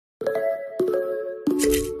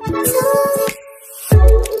दोस्तों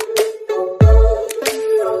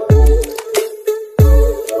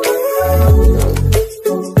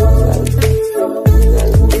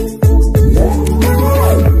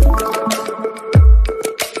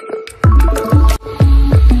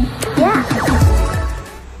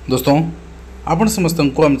आपण समस्त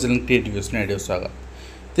को आम चैनल क्रिएटिव स्वागत।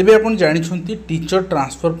 तेबे आपण जानी टीचर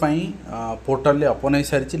ट्रांसफर पोर्टल ओपन हो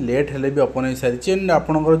सारी लेट हेले भी ओपन हो सारी एंड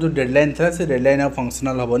आपंकर जो डेडलाइन था से डेडलाइन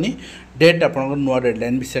फंक्शनल हेनी डेट आप नुआ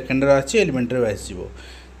डेडलाइन भी सेकेंडरी अच्छी एलिमेंटरी आसो।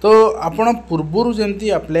 तो आपण पूर्वर जमी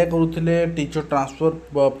अप्लाई करुले टीचर ट्रांसफर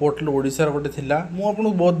पोर्टल ओडिशार गोटे थिला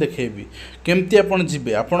मुझे बहुत देखेबी केमती आपण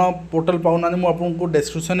जिबे आपण पोर्टल पाऊना मुझे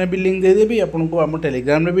डिस्क्रिप्शन में भी लिंक देदेवी आपको आम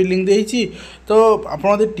टेलीग्राम में भी लिंक देती। तो आप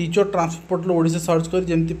teacher transfer portal Odisha search कर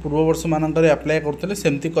जमी पूर्व वर्ष मानक अप्लाई करते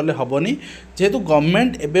सेमती कले हेनी जेहेतु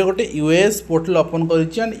गवर्नमेंट एवं गोटे यूएस पोर्टल ओपन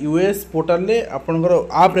कर यूएस पोर्टल आपंकर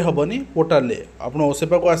आप्रे हेनी पोर्टल आप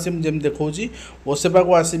ओसेपा को आस जमी देखा ओसेपा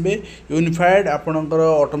को आसबे यूनिफाइड आपंकर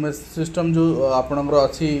ऑटोमेशन सिस्टम जो आपंकर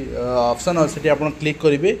अच्छी ऑप्शन अच्छी आप क्लिक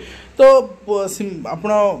करेंगे तो आप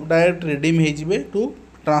डायरेक्ट रिडीम हो टू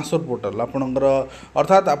ट्रांसफर पोर्टल आपंकर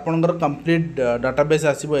अर्थात आपंकर कंप्लीट डाटाबेस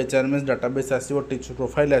आसो एचआरएमएस डाटाबेस आसो टीचर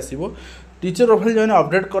प्रोफाइल आसो। टीचर प्रोफाइल जो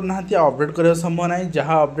अपडेट करना अपडेट करने संभव ना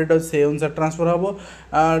जहाँ अपडेट से अनुसार ट्रांसफर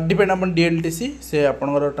हम डिपेंड अपन डीएलटीसी से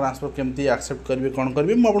आपंकर ट्रांसफर केमती एक्सेप्ट करेंगे कौन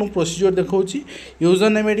करेंगे मुझे प्रोसीजर देखा यूजर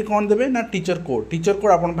नेम ये कौन देवे ना टीचर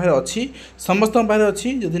कोड आपन पाखे अच्छी समस्त पाखे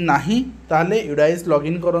अच्छी जदि ना ताले यूडाइस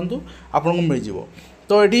लॉगिन करूँ आपको मिल जाए।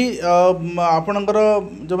 तो ये आपणकर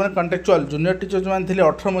जो मैंने कंटेक्चुअल जूनियर टीचर जो मैंने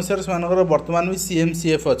 18 मसीह से बर्तमान भी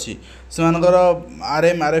सीएमसीएफ अच्छी से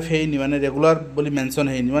आरएम आरएफ है माने रेगुलर बोली मेंशन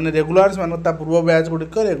है माने रेगुलर से पूर्व बैच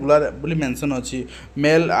गुड़िक रेगुलर बोली मेंशन अच्छी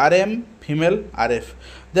mail RM female RF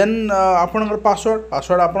then आपणकर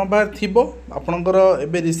पासवर्ड आपण पाखे थी आपणकर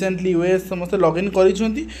एबे रिसेंटली यूएस समस्त लॉगिन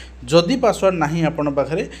करिसेंती जदि पासवर्ड नाही आपण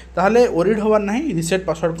पाखरे ताहले ओरिड होवार नाही रिसेट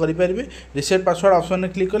पासवर्ड करि परिबे। रिसेट पासवर्ड ऑप्शन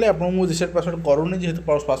में क्लिक कले आपन मु रिसेट पासवर्ड करूनी जेहेतु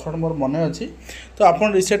पासवर्ड मोर मन अछि तो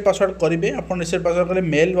आपन रिसेट पासवर्ड करिवे। आपन रिसेट पासवर्ड कले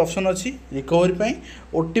मेल ऑप्शन अछि रिकवरी पई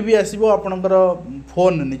ओटीपी आसीबो आपणकर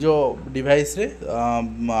फोन निजो डिवाइस रे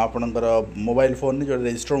आपणकर मोबाइल फोन जो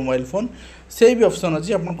रजिस्टर मोबाइल फोन से भी ऑप्शन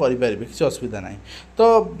अच्छी आप किसी असुविधा ना।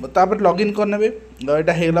 तो तापर लॉगिन करने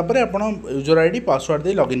यहाँ होगा आप यूजर आईडी पासवर्ड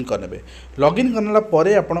दे लॉगिन करने लॉगिन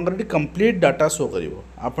करने आपंकर कंप्लीट डाटा शो कर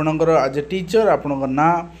आपणकर एज ए टीचर आपणकर ना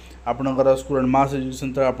आपणकर स्टूडेंट मास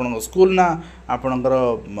एजुकेशन तो आप स्कूल ना आपणकर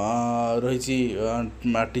रही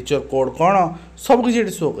टीचर कोड कौन सबकि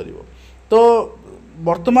शो कर। तो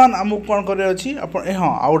वर्तमान आमको कौन कर हाँ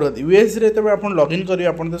आउट यूएस रे तब आप लॉगिन करेंगे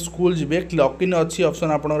आप स्कूल जी लॉगिन अच्छी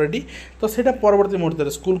ऑप्शन आप रेडी तो सहीटा परवर्ती मुहूर्त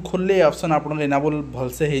स्कूल खोलले ऑप्शन आप एनाबल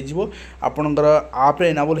भलसे होपणकर आप्रे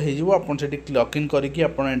एनाबल होटी लॉगिन करके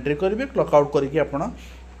एंट्री करेंगे क्लॉकआउट करके आप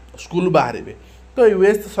स्कूल बाहर। तो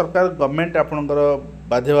यूएस सरकार गवर्नमेंट आपंकर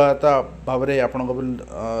बाध्यता भाव में आप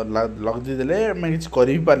लगिदेले आम कि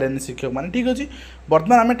कर शिक्षक मैंने ठीक अच्छे।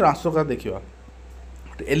 बर्तमान आम ट्रांसफर का देखा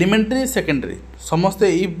एलिमेंटरी सेकेंडरी समस्ते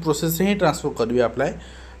यही प्रोसेस ही ट्रांसफर करेंगे अप्लाई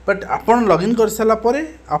बट आपन लॉगिन कर सारापर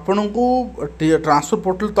आपन को ट्रांसफर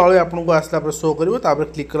पोर्टल तले आपको आसला शो कर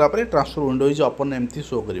क्लिक कलापर ट्रांसफर विंडोज ओपन एमती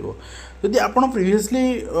शो कर। जदि आप प्रीवियसली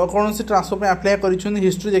कौन से ट्रांसफर अप्लाई कर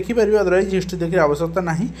हिस्ट्री देखिपारे अदरवाइज हिस्ट्री देखिए आवश्यकता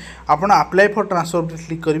ना आप अप्लाई फॉर ट्रांसफर पर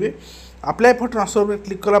क्लिक करेंगे। अप्लाई फॉर ट्रांसफर पर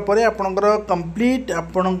क्लिक कलापर आपणकर कंप्लीट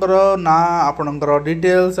आपणकर ना आपणकर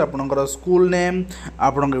डिटेल्स आपणकर स्कूल नेम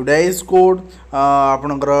आपणकर यूडाइस कोड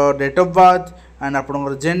आपणकर डेट ऑफ बर्थ एंड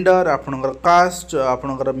आपणकर जेंडर आपणकर कास्ट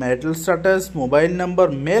आपणकर marital status mobile number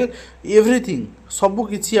mail everything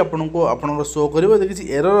सबकि आपको आपणकर शो कर किसी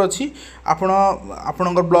एरर अच्छी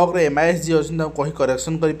आपणकर ब्लॉक रे एमआईएस जी अच्छी कही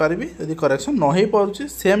करेक्शन करेंगे यदि करेक्शन न हो पारे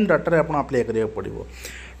सेम डाटा आप अप्लाई करा पड़ो।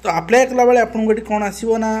 तो अप्लाई कला बेले आपको ये कौन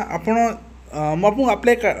आसो ना आपको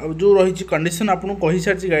अप्लाई जो रही कंडीशन आपको कही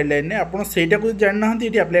सारी गाइडलाइन ने आप जानना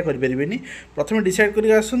ये अप्लाई करें प्रथम डिसाइड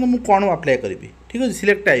कर मुझे कौन अप्लाई करी ठीक अच्छे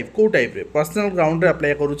सिलेक्ट टाइप कौ टाइप रे पर्सनल ग्राउंड रे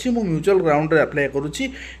अप्लाई करुच्ची म्यूचुअल ग्राउंड रे अप्लाई करुच्ची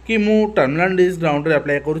कि मु टर्मिनल डिज ग्राउंड रे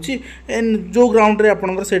अप्लाई करुच्ची एंड जो ग्राउंड रे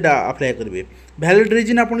आपनकर सेटा अप्लाई करेंगे। वैलिड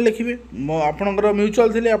रीजन आप लिखे आपंकर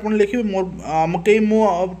म्यूचुअल थे आप लिखे मोर कई मो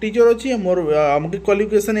टीचर अच्छी मोर आमक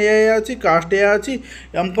क्वालिफिकेशन ए अच्छी कास्ट ए अच्छी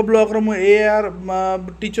आमको ब्लॉक आर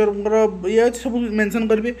टीचर ये अच्छे सब मेंशन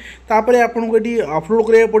करेंगे। तापर आपको ये अपलोड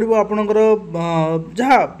करा पड़ो आपंकर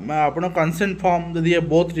जहाँ आप कंसेंट फॉर्म जदि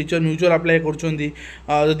बोथ टीचर म्यूचुअल अप्लाई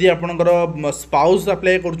करी आपंकर स्पाउस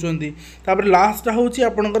अप्लाई कर लास्ट हूँ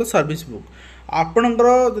आपंकर सर्विस बुक आपणकर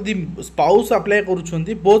जदि spouse apply करुँच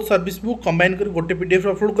both service book combine कर गोटे पीडीएफ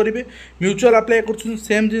अपलोड करेंगे। म्यूचुअल अप्लाई कर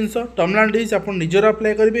सेम जिनस टर्मिनल डिज आप निजर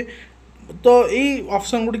अप्लाई करेंगे तो यही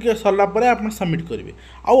ऑप्शन गुड़ी सरला आप सबमिट करेंगे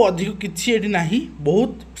आउ अधिक किसी ये ना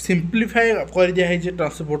बहुत सिंप्लीफाए कर दिखाई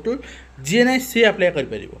ट्रांसफर पोर्टल जी ना सी अप्लाई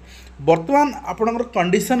कर बर्तमान आपंकर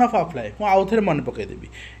कंडीशन ऑफ अप्लाई मुझे आउ थे मन पकईदेवी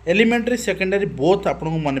एलिमेंटरी सेकेंडरी बोथ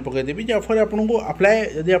आपको मन पकईदेवी जहाँफल आपको अप्लाई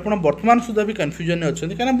जदि आप बर्तमान सुधा भी कन्फ्यूजन अच्छा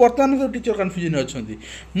कहीं बर्तमान तो टीचर कन्फ्यूजन अच्छा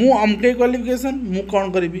मु अमके क्वालिफिकेशन मु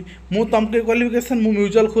कौन करी मु तमके क्वालिफिकेशन मु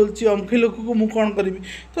म्यूचुअल खोलची अमके लोक को मु कौन करी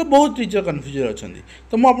तो बहुत टीचर कन्फ्यूजन अच्छा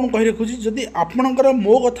तो मुझे कही रखुच्छी जदि आपणकर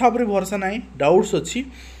मो कथा भरोसा ना डाउट्स अच्छी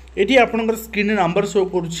ये आपंकर screen number show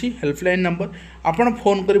करुच्छी helpline number आपड़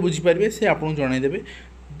फोन कर बुझीपारे से आपको जनईदेवे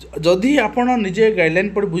जदि आप निजे गाइडलाइन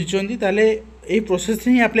पढ़ी बुझी ताले यही प्रोसेस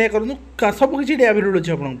ही अप्लाई करूँ सब किसी अवेलेबल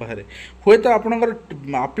अच्छे आपे हे तो आपंकर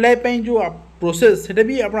अप्लाई जो प्रोसेस से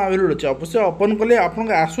भी आप अवेलेबल अच्छे अवश्य ओपन कले आप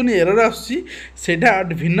आसुनी एरर आसटा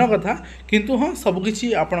भिन्न कथा किंतु हाँ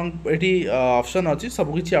सबकि आपड़ी ऑप्शन अच्छी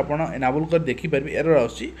सबकि आप एनाबल कर देखिपारे एरर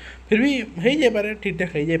आसुच्ची फिर भी हो जाए ठीक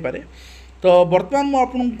ठाक हो जाए तो बर्तमान मुझे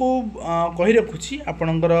आपको कही रखुच्छी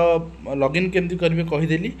आपणकर लॉगिन केमती करेंगे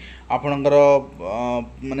कहीदेली आपणकर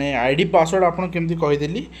माने आईडी पासवर्ड आपन केमती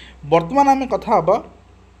कहीदेली बर्तमान आम कथा हाँ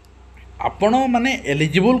आपण माने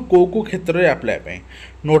एलिजिबल को क्षेत्र में अप्लाई पे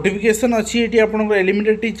नोटिफिकेशन अच्छी ये आपंकर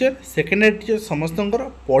एलिमेंटरी टीचर सेकेंडरी टीचर समस्त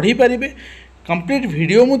पढ़ी पारे कंप्लीट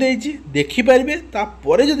वीडियो मुझे देखिपारे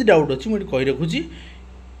तापर जब डाउट अच्छी मुझे कही रखुच्छी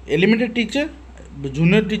एलिमेंटरी टीचर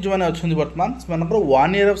जूनियर टीचर मैंने अच्छा बर्तमान से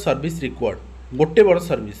 1 ईयर ऑफ सर्विस रिक्वायर्ड गोटे बड़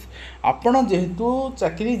सर्विस आपण जेहेतु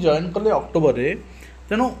चाकरी जॉइन कले अक्टोबर रे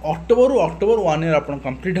तेणु अक्टोबर 1 ईयर आप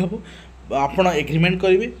कंप्लीट हम आप एग्रीमेंट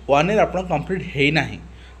करेंगे 1 ईयर आप कंप्लीट होना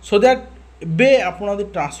सो दैट बे आप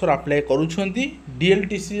ट्रांसफर अप्लाई करुँच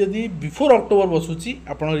डीएलटीसी जदि बिफोर अक्टोबर बसुची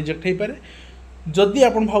आप रिजेक्ट हो पारे जदि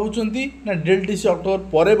आप भावुंट ना डीएलटीसी अक्टोबर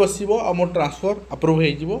पर बस मोर ट्रांसफर अप्रूव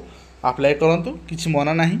हो अप्लाई करूँ किसी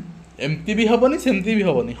मना ना एमती भी हेनी सेमती भी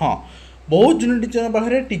हेनी हाँ बहुत जूनियर टीचर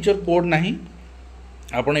पाखे टीचर कोड ना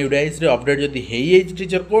आप यूडीआईएस अपडेट जदि हो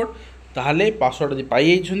टीचर कोड ताहले पासवर्ड जब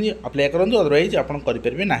पाई अप्लाई करूँ अदरवाइज आप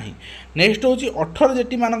करेंगे ना नेक्स्ट हूँ 18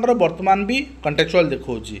 जेटी मानकर बर्तमान भी कंटेक्चुअल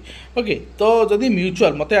देखा ओके तो जदि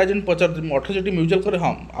म्यूचुअल मत आज पचार 18 जेटी म्यूचुअल करे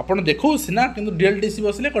हाँ आप देखो सीना कि डीएलटीसी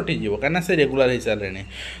बसले कटिज कहीं से रेगुलर हो सारे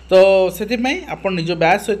तो से आप निज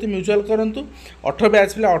बैच सहित म्यूचुअल करूँ 18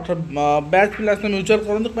 बैच पिला 18 बैच पिला म्यूचुअल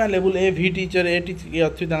करूँ क्या लेवल ए भी टीचर ए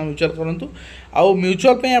अच्छी म्यूचुअल करूँ आउ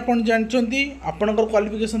म्यूचुअल आप जानते आपंकर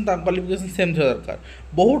क्वालिफिकेशन सेम थी दरकार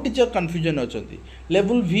बहुत टीचर कन्फ्यूजन अच्छा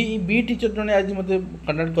लेवल भी बी टीचर जड़े आज मत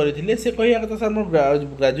कंडक्ट करते से कह कथा सर मोर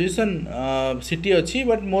ग्रेजुएशन सिटी अच्छी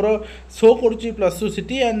but more show करुच्ची +2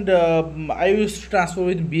 city and I used to transfer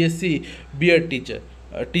with BSc BEd teacher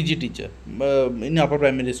TG teacher in upper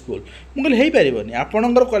primary school मुझे हो पारे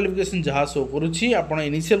आपणकर क्वालिफिकेशन जहाँ शो करुच्ची आप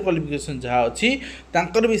इनिशियल क्वालिफिकेशन जहाँ अच्छी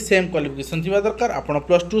तांकर भी सेम क्वालिफिकेशन थी दरकार आप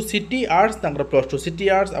 +2 सिटी आर्ट्स +2 सिटी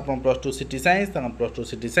आर्ट्स आप +2 सिटी साइंस +2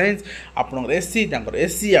 सिटी साइंस आपंकर एससी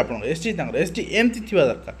एससी आप एसटी एसटी एमती थी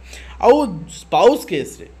दरकार आउ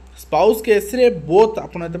स्पाउस केस रे बोथ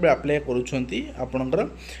आपड़ जो अप्लाई करूँपर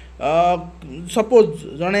सपोज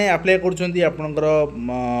जड़े अप्लाई करपर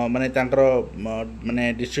माने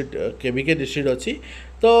माने डिस्ट्रिक्ट केबीके डिस्ट्रिक्ट अच्छी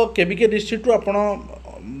तो केबीके डिस्ट्रिक्ट रू आप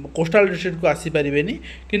कोस्टाल डिस्ट्रिक्ट को आसीपारे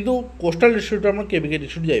किंतु कोस्टाल डिस्ट्रिक्ट आप केबीके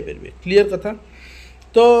डिस्ट्रिक्ट जाइपारे क्लीयर कथा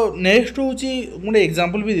तो नेक्स्ट हूँ गोटे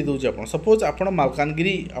एग्जांपल भी दे दूँ आप सपोज आप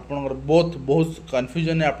मालकानगिरी आपंकर बहुत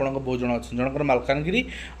कन्फ्यूजन आप बहुत जन अच्छे जनकर मालकानगिरी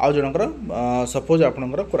आउ जनकर सपोज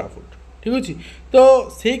आपंकर कोरापुट ठीक अच्छे तो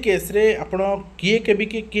से केस रे आप किए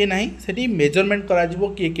केबीके किए ना से मेजरमेंट करा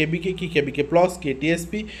किए केबीके कि केबीके प्लस किए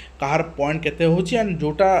टीएसपी कहार पॉइंट केते होची एंड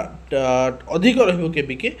जोटा अधिक रहिबो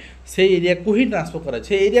केबीके से एरिया को ही ट्रांसफर करा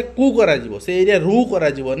से एरिया को करा जिवो से एरिया रू करा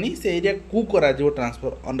जिवोनी से एरिया को करा जिवो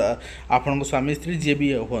ट्रांसफर आपन स्वामी स्त्री जे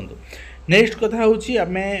भी होंतु नेक्स्ट कथा होची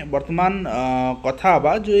आमे वर्तमान कथा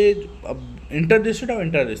बा जो इंटर डिस्ट्रिक्ट और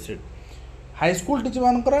inter district high school teacher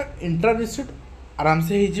मानकर इंटर डिस्ट्रिक्ट आराम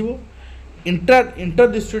से हो जिवो इंटर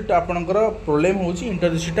डिस्ट्रिक्ट आपणकर प्रोब्लेम होची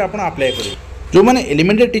इंटर डिस्ट्रिक्ट आप अप्लाई करेंगे जो मैंने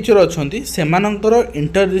एलिमेंटरी टीचर अच्छा से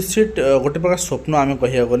इंटर डिस्ट्रिक्ट गोटे प्रकार स्वप्न आम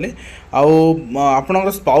कह गले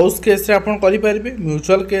आपणकर स्पाउस केस रे आपन करि पारिबे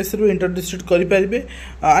म्यूचुअल केस रे इंटर डिस्ट्रिक्ट करि पारिबे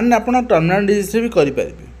एंड आपन टर्मिनल डिजीज भी करि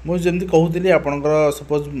पारिबे मुझे जमी कहूली आपंकर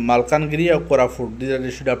सपोज मालकानगिरी और कोरापुट दुईटा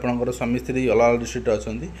डिस्ट्रिक्ट आपंकर स्वामी स्त्री अलग अलग डिस्ट्रिक्ट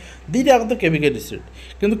अच्छा दुईटा तो केबीके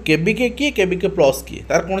डिस्ट्रिक्ट किंतु केबीके किए केबीके प्लस किए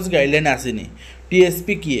तार कौन गाइडलाइन आसीनी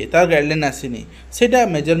टीएसपी किए तार गाइडलाइन आसीनी सेटा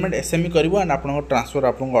मेजरमेंट एसएमई करिवो एंड आपन ट्रांसफर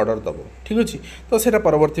आपन ऑर्डर दबो ठीक अच्छे तो सेटा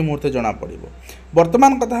परवर्ती मुहूर्त जना पड़ो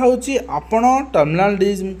वर्तमान कथा होची आपण टर्मिनल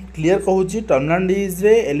डिज क्लीयर कहूँ टर्मिनल डिज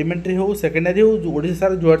रे एलिमेंटरी हो सेकेंडरी हो ओडिशा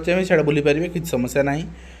जुआड़ चाहिए सियाड़े बुली पारे किसी समस्या ना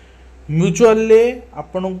म्यूचुअल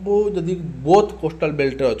आपण को जदि बोथ कोस्टल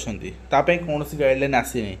बेल्ट अच्छी तापाई कौन गाइडलाइन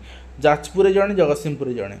आसीनी जाजपुर जड़े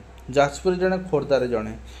जगतसिंहपुर जड़े जाजपुर जड़े खोर्धार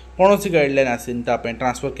जड़े कौन गाइडलाइन आसीनी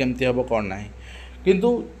ट्रांसफर केमती हम कौन ना किंतु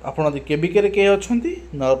आपड़ केबिके कई अच्छा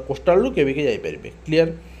कोस्टाल केबिके जापर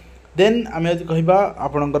क्लीयर देन आम यदि कहवा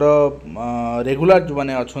आपणकर रेगुलर जो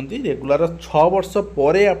मैंने अच्छा रेगुलर 6 वर्ष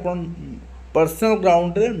पर आपन पर्सनल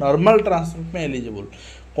ग्राउंड रे नॉर्मल ट्रांसफर में एलिजिबल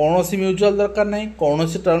कौन सी म्यूचुअल दरकार ना कौन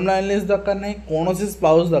सी टर्मिनल इलनेस दरकार ना कौन सी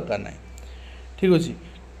स्पाउस दरकार ना ठीक अच्छे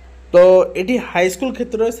तो ये हाई स्कूल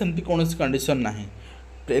क्षेत्र में सेमती कौन कंडीशन ना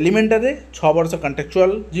एलिमेंटरी 6 वर्ष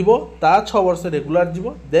कंट्राक्चुअल जीवो ता 6 वर्ष रेगुलर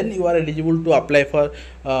जीवो then you are eligible to apply for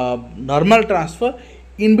normal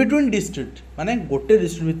transfer in between district माने गोटे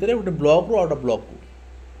डिस्ट्रिक्ट भितर गोटे ब्लॉक रू आउट ब्लॉक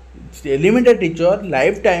को एलिमेंटरी टीचर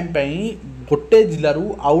लाइफ टाइम गोटे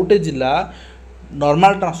जिलूर आउटे जिला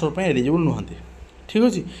नॉर्मल ट्रांसफर एलिजिबल नुहति ठीक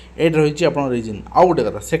अच्छे ये रही आप रिजन आउ गोटे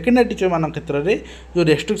कथा सेकेंडरी टीचर मान क्षेत्र में जो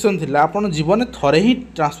रेस्ट्रिक्शन थी आप जीवन थे ही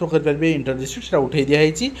ट्रांसफर करेंगे इंटर डिस्ट्रिक्ट से उठे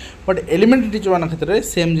दिखाई बट एलिमेंटरी टीचर मान क्षेत्र में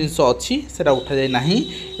सेम जिनस अच्छी से उठा जाए ना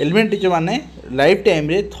एलिमेंटरी टीचर मैंने लाइफ टाइम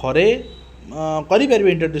रे थे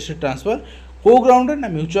करेंगे इंटर डिस्ट्रिक्ट ट्रांसफर को ग्राउंड ना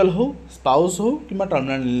म्यूचुअल हो स्पाउस हो कि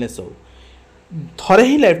टर्मिनल इलनेस हो थे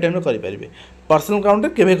ही लाइफ टाइम करेंगे पर्सनल ग्राउंड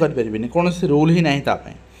में केवे करें कौन रूल ही ना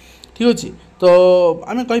ठीक अच्छे तो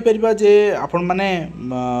आम कहीपर जे आपण माने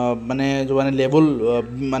माने जो माने लेवल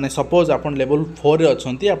माने सपोज आपण लेवल 4 रे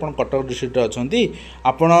अच्छी आपण कटक डिस्ट्रिक्ट अच्छी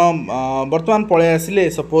आपण बर्तमान पळे आसिले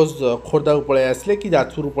सपोज खोर्धा को पळे आसिले कि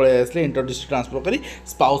जाजपुर को पळे आसिले इंटर डिस्ट्रिक्ट ट्रांसफर करी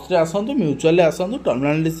स्पाउस रे आसंतु म्यूचुअल रे आसंतु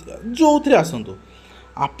टर्मिनल जो थे आसंतु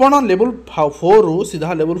आपण लेवल 4 रु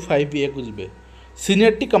सीधा लेवल 5 को जीवे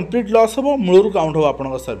सीनियरिटी कंप्लीट लॉस हो मूलर काउंट हो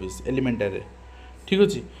आपण सर्विस एलिमेंटरी ठीक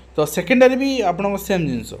अच्छे तो सेकेंडरी भी आपण सेम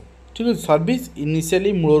जिनस ठीक है सर्विस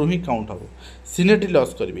इनिशियली मूलर ही काउंट हम सीनियरिटी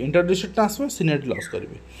लॉस करेंगे inter district transfer seniority loss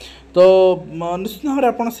करेंगे तो निश्चित भाव में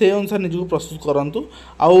आप से अनुसार निजक प्रस्तुत करूँ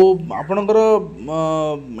आपणकर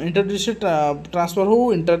इंटर डिस्ट्रिक्ट ट्रांसफर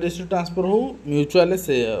हो इंटर डिस्ट्रिक्ट ट्रांसफर हो म्यूचुअल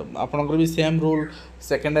से आपणकर भी सेम रूल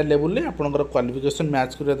सेकेंडरी लेवल में आपणकर क्वालिफिकेशन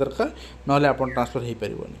मैच करने दरकार ना आप ट्रांसफर हो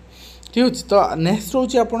पारबनी ठीक अच्छे तो नेक्स्ट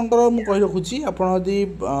रोचे आपणकर मुझे रखुच्छी आपड़ी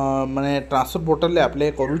माने ट्रांसफर पोर्टल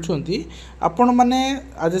अप्लाई करूँ मैंने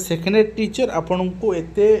आज ए सेकेंडरी टीचर आपन को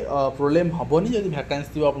एते प्रोब्लेम हेनी जब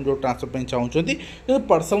वैकेंसी थी आप जो ट्रांसफर चाहते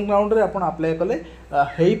पर्सनल ग्राउंड में आप अप्लाई कले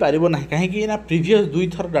हो पार ना कहीं प्रीवियस 2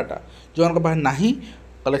 थर डाटा जो ना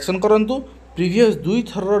कलेक्शन करूँ प्रीवियस 2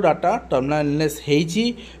 थर डाटा टर्मिनल इलनेस होती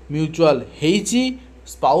म्यूचुअल होती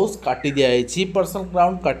स्पाउस काटी दिखाई पर्सनल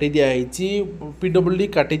ग्राउंड काटी दिखाई पीडब्ल्यूडी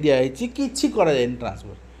काटी दिखाई किसी कराए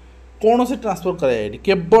ट्रांसफर कौन से ट्रांसफर कराए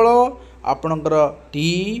केवल आपणकर T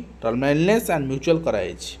terminal illness and mutual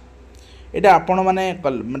कराई यहाँ आपण मैंने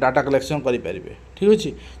डाटा कलेक्शन करेंगे ठीक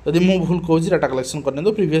अच्छे जदि मुझे भूल कहूँ डाटा कलेक्शन करने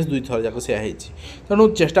तो प्रीवियस 2 थर जाक से तेणु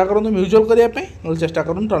चेष्टा करूँ म्यूचुअल करने ना चेष्टा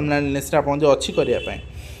करूँ टर्मिनल इलनेस आप जो अच्छी करने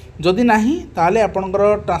जदि नहीं ताले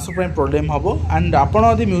आपणकर ट्रांसफर प्रोब्लेम हम एंड आपड़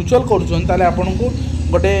यदि म्यूचुअल करुँच आपन को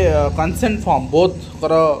गोटे कंसेंट फॉर्म बोथ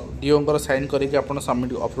कर डीओ साइन करके आप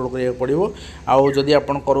सबमिट अपलोड करा पड़ो आउ जदि आप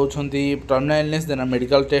टर्मिनल इलनेस देना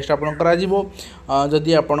मेडिकल टेस्ट आप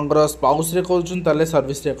जदि आपंकर स्पाउस रे करें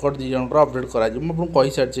सर्विस रेकर्ड 2 जन अपडेट कर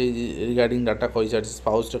सारी रिगार्डिंग डाटा कही सारी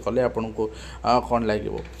स्पाउस रे कले आपन को कौन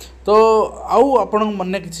लगे तो आउ आपण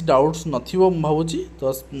मन किसी डाउट्स नथिबो भावुची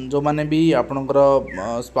तो जो माने भी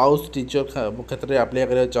आपणकर स्पाउस टीचर क्षेत्र में अप्लाई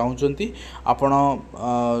करा चाहूँगी आपण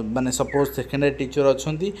माने सपोज सेकेंडरी टीचर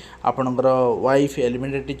अच्छी आपणकर वाइफ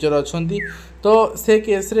एलिमेंटरी टीचर अच्छी तो से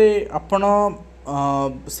केस रे आपण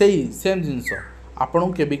से सेम जिनस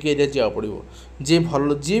आपन केबिके एरिया जावा पड़ो जी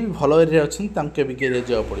भी भल एरिया अच्छा केबिके एरिया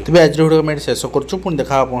जावा पड़ो तेज आज वीडियो मैं शेष करूँ पुणी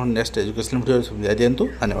देखा नेक्स्ट एजुकेशन वीडियो दिंतु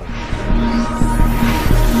धन्यवाद।